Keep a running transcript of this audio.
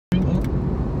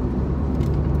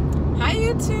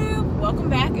YouTube, welcome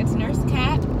back. It's Nurse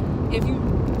Cat. If you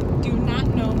do not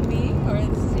know me, or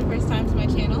this is your first time to my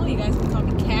channel, you guys can call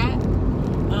me Cat.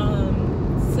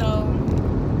 So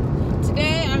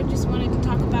today I just wanted to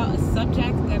talk about a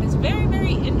subject that is very,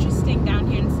 very interesting down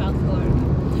here in South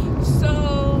Florida.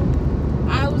 So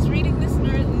I was reading this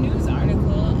news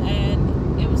article,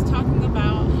 and it was talking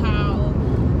about how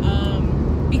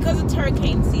because it's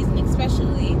hurricane season,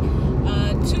 especially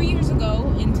 2 years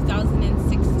ago in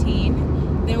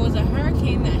 2016, there was a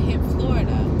hurricane that hit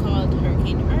Florida called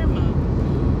Hurricane Irma.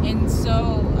 And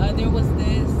so there was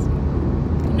this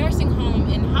nursing home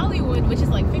in Hollywood, which is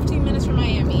like 15 minutes from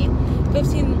Miami,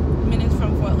 15 minutes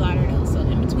from Fort Lauderdale, so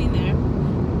in between there,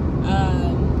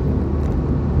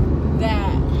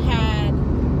 that had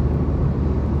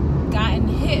gotten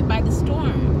hit by the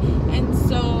storm. And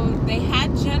so they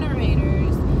had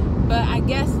generators, but I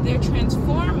guess their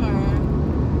transformer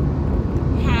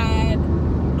had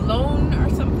blown or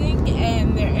something,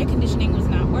 and their air conditioning was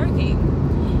not working.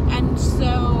 And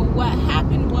so what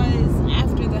happened was,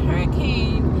 after the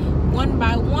hurricane, one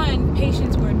by one,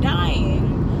 patients were dying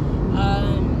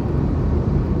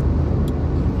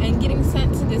and getting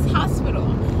sent to this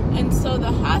hospital. And so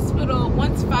the hospital,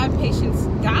 once 5 patients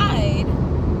died,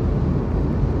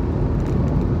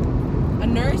 a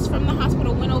nurse from the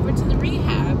hospital went over to the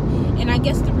rehab, and I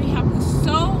guess the rehab was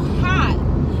so hot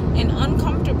and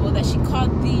uncomfortable that she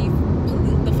called the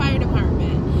fire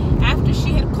department. After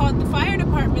she had called the fire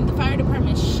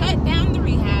department shut down the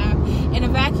rehab and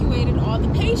evacuated all the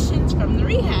patients from the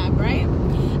rehab, right?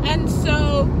 And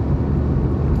so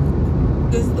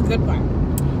this is the good part.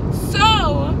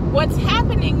 So what's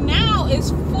happening now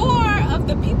is 4 of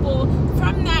the people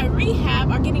from that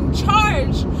rehab are getting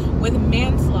charged with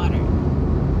manslaughter.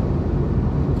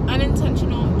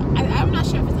 Unintentional, I'm not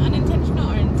sure if it's unintentional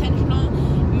or intentional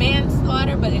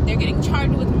manslaughter, but they're getting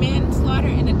charged with manslaughter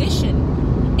in addition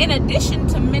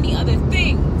to many other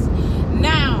things.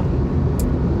 Now,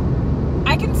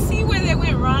 I can see where they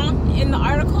went wrong. In the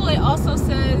article, it also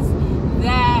says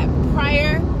that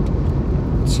prior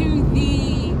to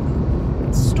the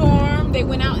storm, they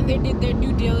went out and they did their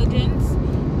due diligence.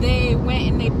 They went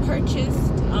and they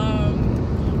purchased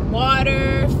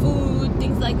water, food,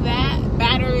 things like that,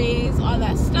 batteries, all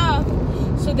that stuff.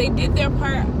 So they did their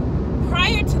part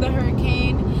prior to the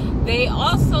hurricane. They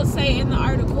also say in the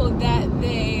article that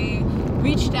they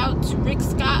reached out to Rick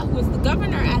Scott, who was the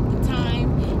governor at the time,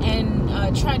 and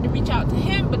tried to reach out to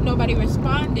him, but nobody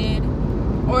responded.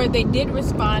 Or they did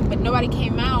respond, but nobody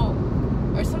came out,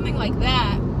 or something like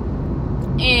that.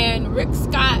 And Rick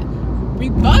Scott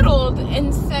rebutted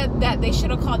and said that they should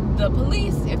have called the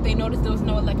police if they noticed there was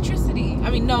no electricity.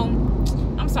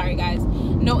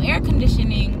 No air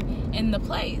conditioning in the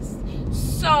place.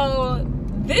 So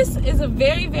this is a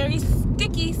very, very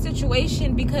sticky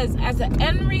situation, because as an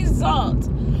end result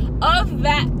of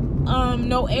that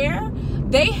no air,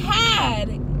 they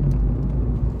had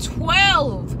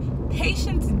 12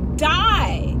 patients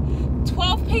die.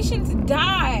 12 patients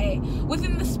die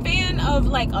within the span of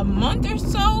like a month or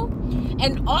so,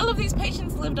 and all of these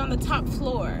patients lived on the top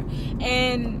floor,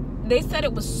 and they said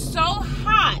it was so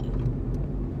hot.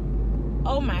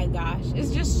 Oh my gosh,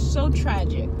 it's just so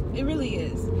tragic. It really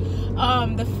is.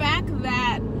 The fact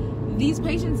that these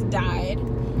patients died,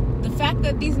 the fact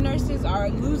that these nurses are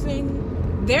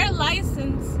losing their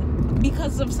license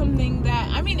because of something that,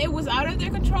 I mean, it was out of their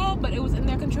control, but it was in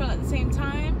their control at the same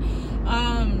time.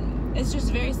 It's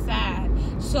just very sad.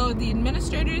 So the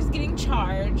administrator is getting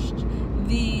charged.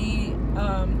 The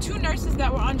 2 nurses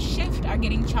that were on shift are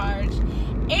getting charged,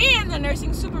 and the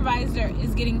nursing supervisor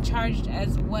is getting charged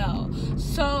as well.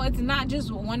 So it's not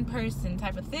just one person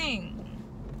type of thing.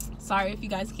 Sorry if you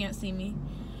guys can't see me,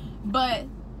 but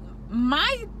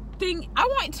my thing, I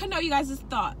want to know you guys'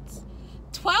 thoughts.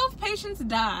 12 patients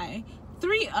die,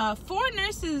 4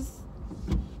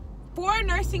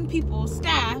 nursing people,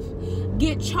 staff,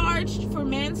 get charged for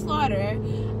manslaughter.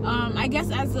 I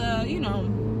guess as a,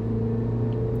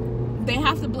 they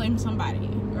have to blame somebody,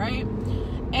 right?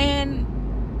 And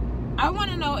I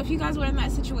want to know, if you guys were in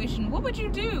that situation, what would you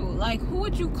do? Like, who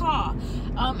would you call?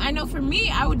 I know for me,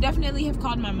 I would definitely have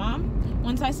called my mom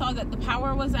once I saw that the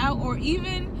power was out, or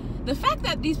even the fact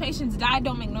that these patients died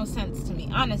don't make no sense to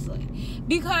me, honestly,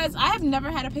 because I have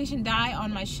never had a patient die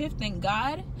on my shift, thank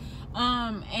God.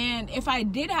 And if I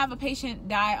did have a patient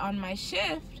die on my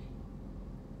shift,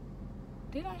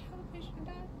 did I have a patient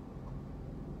die?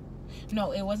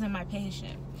 No, it wasn't my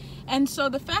patient. And so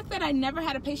the fact that I never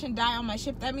had a patient die on my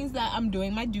shift, that means that I'm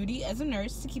doing my duty as a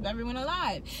nurse to keep everyone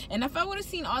alive. And if I would have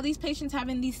seen all these patients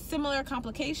having these similar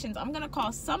complications, I'm going to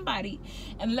call somebody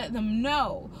and let them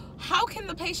know. How can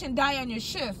the patient die on your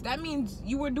shift? That means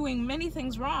you were doing many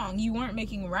things wrong. You weren't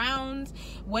making rounds,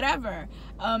 whatever.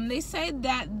 They said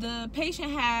that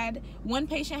one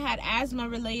patient had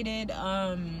asthma-related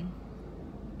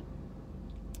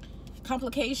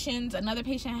complications. Another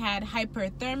patient had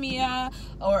hyperthermia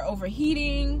or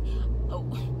overheating.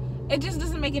 It just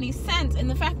doesn't make any sense. And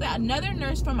the fact that another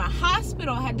nurse from a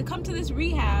hospital had to come to this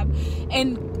rehab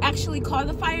and actually call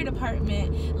the fire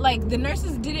department, like the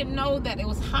nurses didn't know that it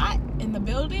was hot in the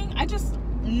building.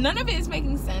 None of it is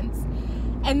making sense.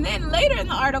 And then later in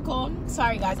the article,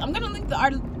 sorry guys, I'm gonna link the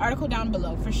article down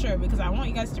below for sure, because I want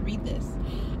you guys to read this,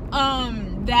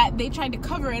 that they tried to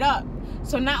cover it up.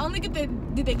 So not only did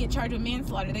they get charged with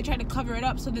manslaughter, they tried to cover it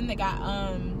up, so then they got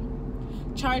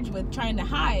charged with trying to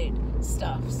hide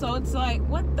stuff. So it's like,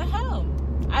 what the hell?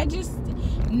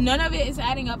 None of it is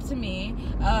adding up to me.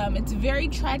 It's a very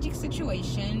tragic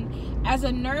situation. As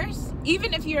a nurse,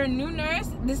 even if you're a new nurse,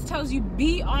 this tells you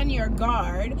be on your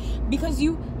guard, because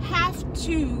you have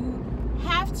to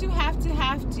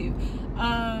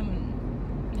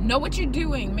know what you're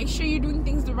doing. Make sure you're doing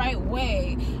things the right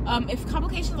way. If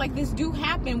complications like this do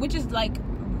happen, which is like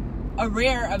a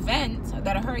rare event,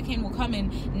 that a hurricane will come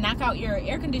and knock out your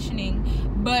air conditioning,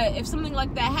 but if something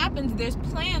like that happens, there's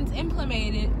plans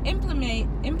implemented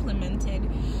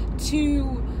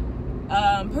to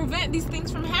prevent these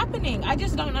things from happening. I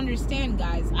just don't understand,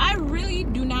 guys. I really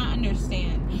do not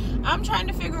understand. I'm trying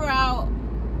to figure out,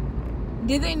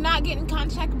 did they not get in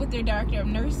contact with their director of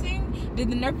nursing?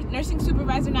 Did the nursing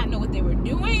supervisor not know what they were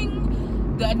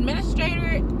doing? The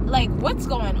administrator, like, what's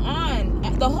going on?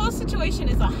 The whole situation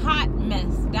is a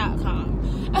hotmess.com.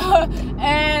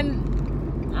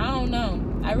 And I don't know.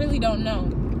 I really don't know.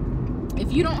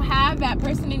 If you don't have that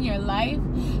person in your life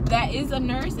that is a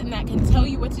nurse and that can tell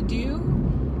you what to do,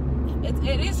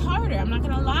 it is harder, I'm not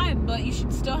gonna lie, but you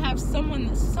should still have someone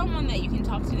that you can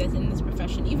talk to that's in this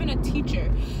profession, even a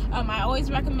teacher. I always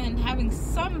recommend having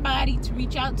somebody to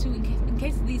reach out to in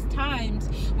case of these times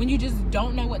when you just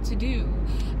don't know what to do.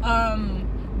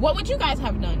 What would you guys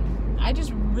have done? I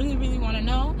just really, really want to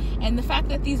know. And the fact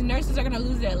that these nurses are gonna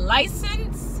lose their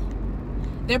license,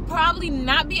 they'll probably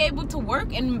not be able to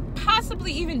work, and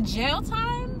possibly even jail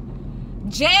time.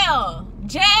 Jail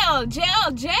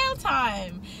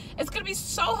time. It's gonna be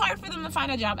so hard for them to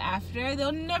find a job after.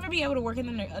 They'll never be able to work in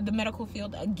the medical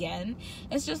field again.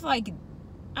 It's just like,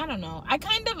 I don't know. I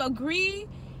kind of agree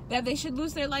that they should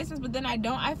lose their license, but then I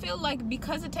don't. I feel like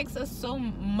because it takes us so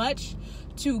much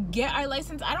to get our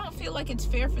license, I don't feel like it's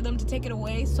fair for them to take it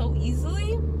away so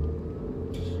easily.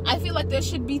 I feel like there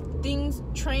should be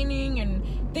training and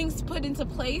things put into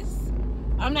place.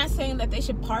 I'm not saying that they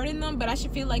should pardon them, but I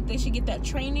should feel like they should get that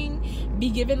training,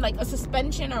 be given like a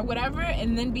suspension or whatever,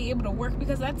 and then be able to work,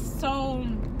 because that's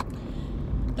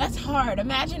hard.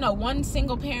 Imagine one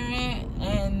single parent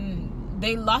and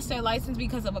they lost their license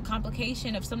because of a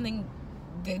complication of something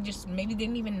they just maybe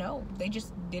didn't even know. They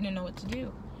just didn't know what to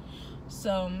do.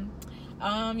 So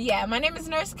yeah, my name is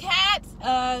Nurse Cat.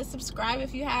 Subscribe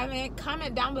if you haven't.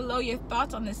 Comment down below your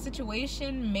thoughts on this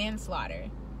situation, manslaughter.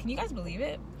 Can you guys believe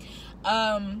it?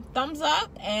 Thumbs up,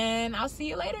 and I'll see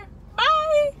you later.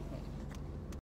 Bye.